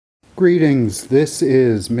Greetings. This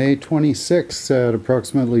is May 26th at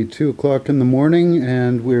approximately 2 o'clock in the morning,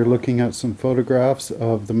 and we're looking at some photographs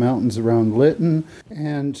of the mountains around Lytton.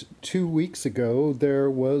 And 2 weeks ago, there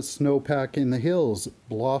was snowpack in the hills,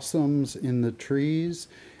 blossoms in the trees.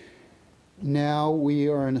 Now we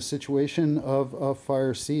are in a situation of a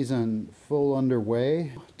fire season full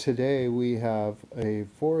underway. Today we have a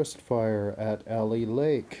forest fire at Allie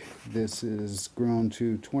Lake. This is grown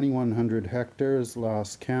to 2,100 hectares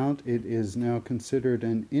last count. It is now considered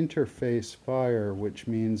an interface fire, which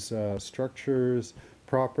means structures,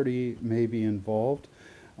 property may be involved.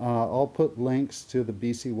 I'll put links to the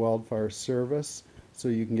BC Wildfire Service so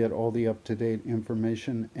you can get all the up-to-date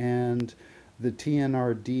information, and the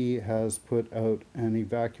TNRD has put out an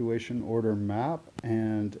evacuation order map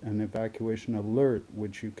and an evacuation alert,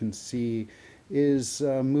 which you can see is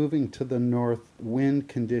moving to the north. Wind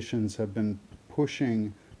conditions have been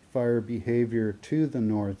pushing fire behavior to the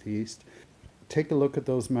northeast. Take a look at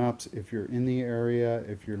those maps if you're in the area,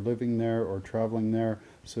 if you're living there or traveling there,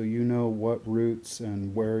 so you know what routes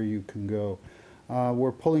and where you can go.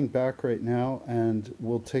 We're pulling back right now, and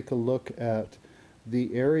we'll take a look at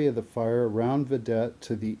the area of the fire around Vidette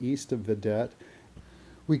to the east of Vidette.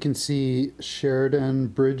 We can see Sheridan,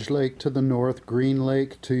 Bridge Lake to the north, Green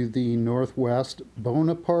Lake to the northwest,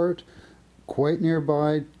 Bonaparte quite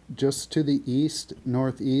nearby just to the east,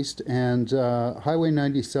 northeast, and Highway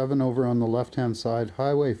 97 over on the left-hand side,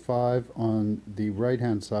 Highway 5 on the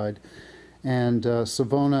right-hand side, and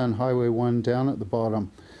Savona and Highway 1 down at the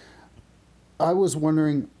bottom. I was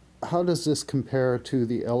wondering, how does this compare to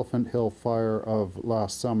the Elephant Hill fire of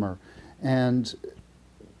last summer? And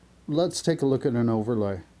let's take a look at an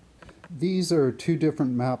overlay. These are two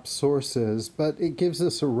different map sources, but it gives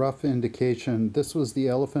us a rough indication. This was the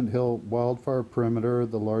Elephant Hill wildfire perimeter,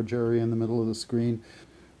 the large area in the middle of the screen.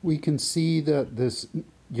 We can see that this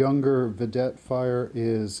younger Vidette fire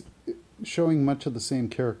is showing much of the same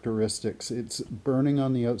characteristics. It's burning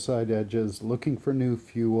on the outside edges, looking for new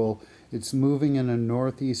fuel. It's moving in a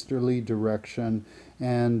northeasterly direction,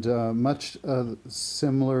 and much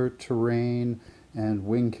similar terrain and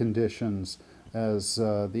wind conditions as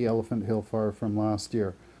the Elephant Hill fire from last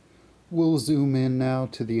year. We'll zoom in now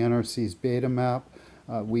to the NRC's beta map.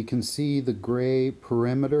 We can see the gray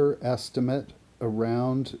perimeter estimate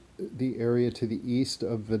around the area to the east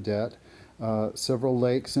of Vidette. Several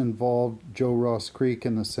lakes involved, Joe Ross Creek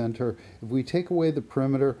in the center. If we take away the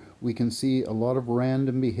perimeter, we can see a lot of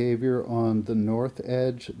random behavior on the north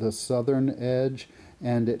edge, the southern edge,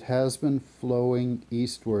 and it has been flowing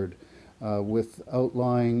eastward with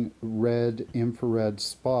outlying red infrared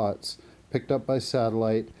spots picked up by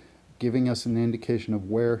satellite, giving us an indication of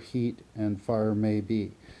where heat and fire may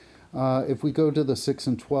be. If we go to the 6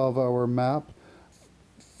 and 12-hour map,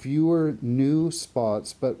 fewer new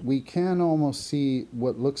spots, but we can almost see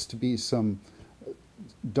what looks to be some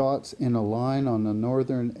dots in a line on the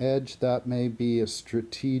northern edge. That may be a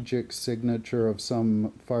strategic signature of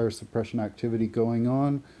some fire suppression activity going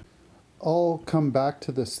on. I'll come back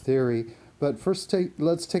to this theory, but first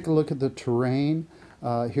let's take a look at the terrain.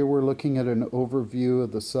 Here we're looking at an overview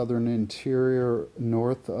of the southern interior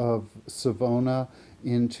north of Savona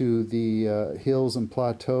into the hills and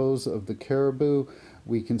plateaus of the Caribou.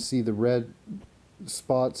 We can see the red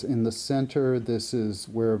spots in the center. This is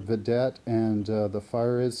where Vidette and the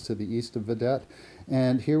fire is to the east of Vidette.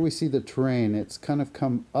 And here we see the terrain. It's kind of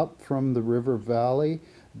come up from the river valley,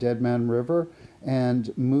 Deadman River,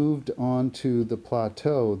 and moved onto the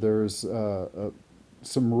plateau. There's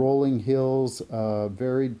some rolling hills,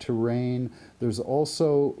 varied terrain. There's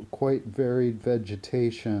also quite varied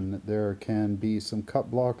vegetation. There can be some cut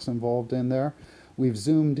blocks involved in there. We've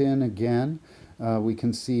zoomed in again. We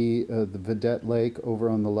can see the Vidette Lake over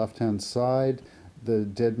on the left-hand side, the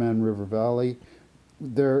Deadman River Valley.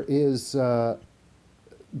 There is Joe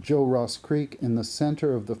Ross Creek in the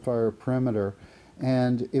center of the fire perimeter.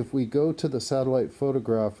 And if we go to the satellite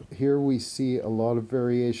photograph, here we see a lot of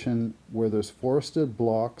variation where there's forested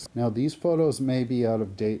blocks. Now these photos may be out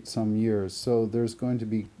of date some years, so there's going to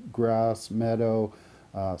be grass, meadow,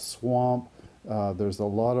 swamp. There's a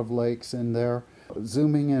lot of lakes in there.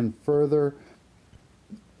 Zooming in further,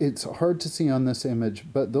 it's hard to see on this image,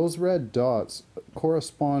 but those red dots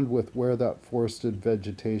correspond with where that forested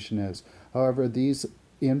vegetation is. However, these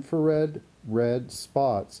infrared red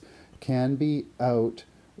spots can be out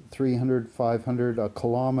 300, 500, a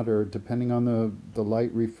kilometer, depending on the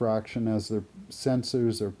light refraction as their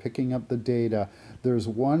sensors are picking up the data. There's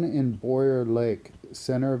one in Boyer Lake,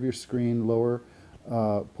 center of your screen, lower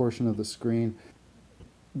portion of the screen.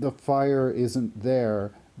 The fire isn't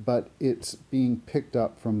there, but it's being picked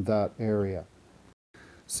up from that area.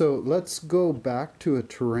 So let's go back to a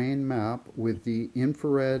terrain map with the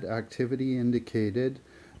infrared activity indicated.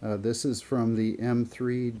 This is from the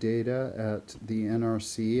M3 data at the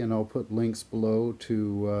NRC, and I'll put links below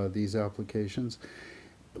to these applications.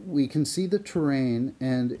 We can see the terrain,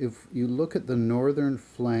 and if you look at the northern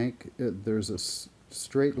flank, there's a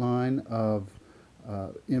straight line of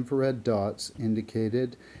infrared dots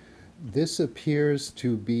indicated. This appears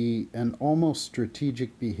to be an almost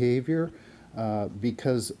strategic behavior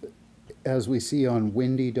because, as we see on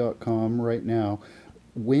windy.com right now,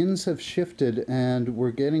 winds have shifted and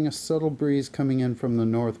we're getting a subtle breeze coming in from the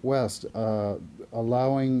northwest,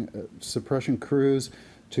 allowing suppression crews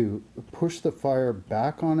to push the fire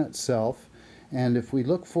back on itself. And if we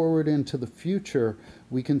look forward into the future,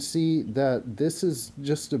 we can see that this is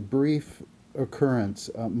just a brief occurrence.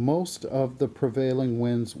 Most of the prevailing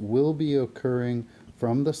winds will be occurring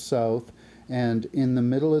from the south, and in the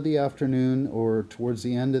middle of the afternoon or towards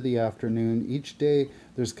the end of the afternoon, each day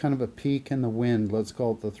there's kind of a peak in the wind. Let's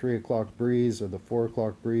call it the 3 o'clock breeze or the 4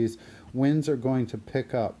 o'clock breeze. Winds are going to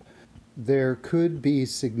pick up. There could be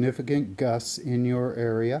significant gusts in your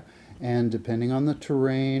area, and depending on the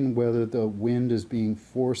terrain, whether the wind is being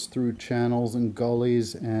forced through channels and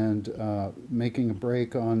gullies and making a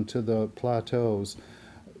break onto the plateaus,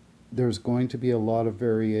 there's going to be a lot of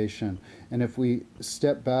variation. And if we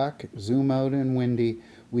step back, zoom out in windy,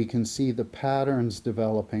 we can see the patterns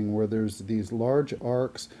developing where there's these large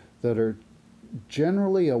arcs that are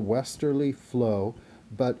generally a westerly flow,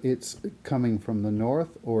 but it's coming from the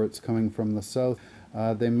north or it's coming from the south.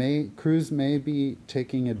 Crews may be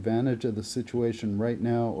taking advantage of the situation right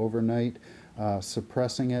now overnight,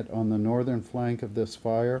 suppressing it on the northern flank of this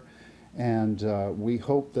fire, and we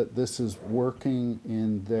hope that this is working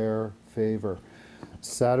in their favor.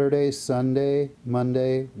 Saturday, Sunday,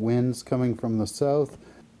 Monday, winds coming from the south.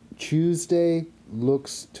 Tuesday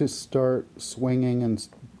looks to start swinging and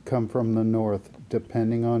come from the north,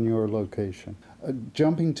 depending on your location.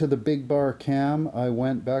 Jumping to the Big Bar Cam, I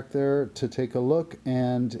went back there to take a look,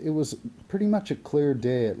 and it was pretty much a clear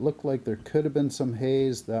day. It looked like there could have been some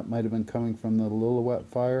haze that might have been coming from the Lillooet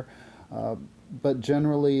fire, but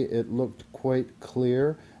generally it looked quite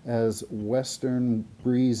clear as western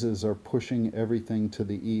breezes are pushing everything to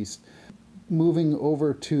the east. Moving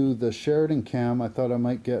over to the Sheridan Cam, I thought I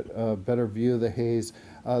might get a better view of the haze.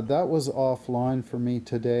 That was offline for me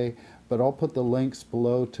today, but I'll put the links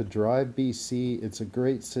below to Drive BC. It's a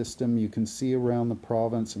great system. You can see around the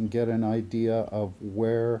province and get an idea of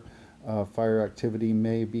where fire activity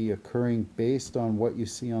may be occurring based on what you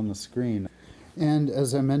see on the screen. And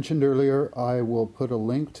as I mentioned earlier, I will put a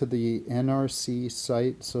link to the NRC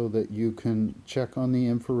site so that you can check on the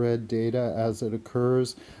infrared data as it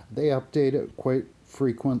occurs. They update it quite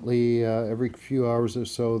frequently. Every few hours or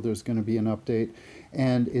so there's going to be an update,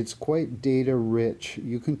 and it's quite data rich.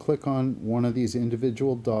 You can click on one of these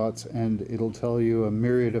individual dots and it'll tell you a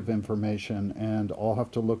myriad of information, and I'll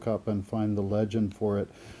have to look up and find the legend for it.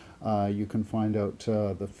 You can find out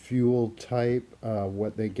the fuel type,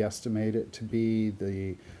 what they guesstimate it to be,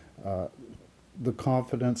 the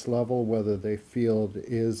confidence level, whether they feel it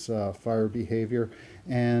is fire behavior,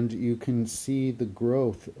 and you can see the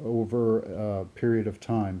growth over a period of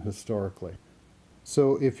time historically.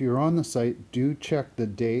 So if you're on the site, do check the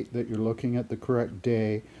date that you're looking at, the correct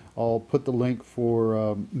day. I'll put the link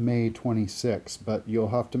for May 26, but you'll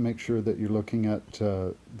have to make sure that you're looking at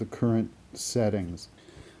the current settings.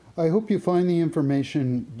 I hope you find the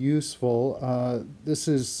information useful. This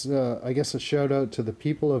is, I guess, a shout out to the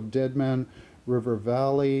people of Deadman, River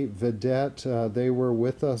Valley, Vidette. They were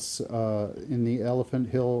with us in the Elephant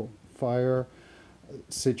Hill fire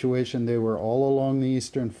situation. They were all along the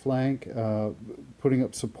eastern flank, putting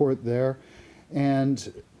up support there.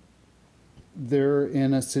 And they're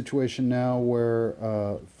in a situation now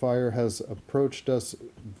where fire has approached us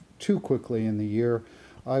too quickly in the year.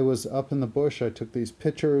 I was up in the bush, I took these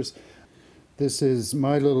pictures. This is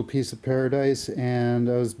my little piece of paradise, and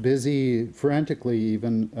I was busy, frantically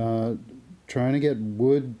even, trying to get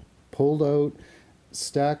wood pulled out,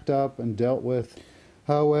 stacked up, and dealt with.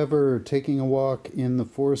 However, taking a walk in the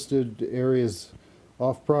forested areas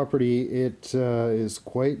off property, it is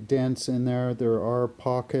quite dense in there. There are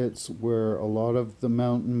pockets where a lot of the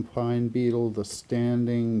mountain pine beetle, the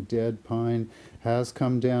standing dead pine, has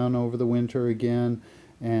come down over the winter again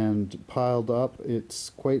and piled up.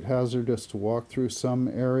 It's quite hazardous to walk through some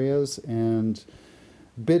areas, and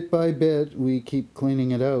bit by bit we keep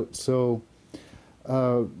cleaning it out. So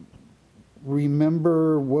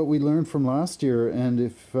remember what we learned from last year, and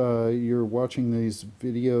if you're watching these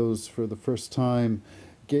videos for the first time,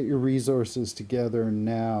 get your resources together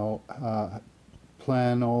now.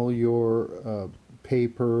 plan all your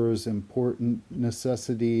papers, important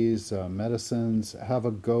necessities, medicines, have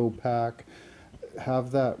a go pack,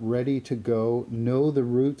 have that ready to go, know the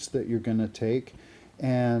routes that you're going to take,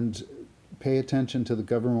 and pay attention to the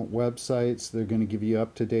government websites. They're going to give you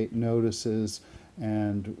up-to-date notices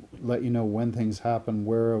and let you know when things happen,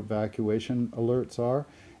 where evacuation alerts are.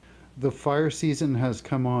 The fire season has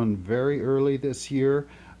come on very early this year.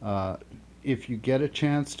 If you get a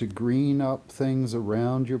chance to green up things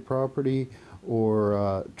around your property,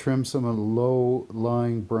 or trim some of the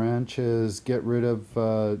low-lying branches, get rid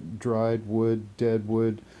of dried wood, dead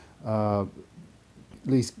wood, at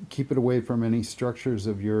least keep it away from any structures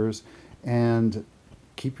of yours, and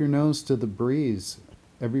keep your nose to the breeze.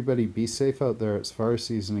 Everybody be safe out there. It's fire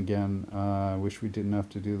season again. I wish we didn't have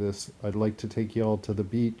to do this. I'd like to take you all to the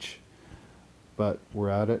beach, but we're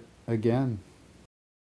at it again.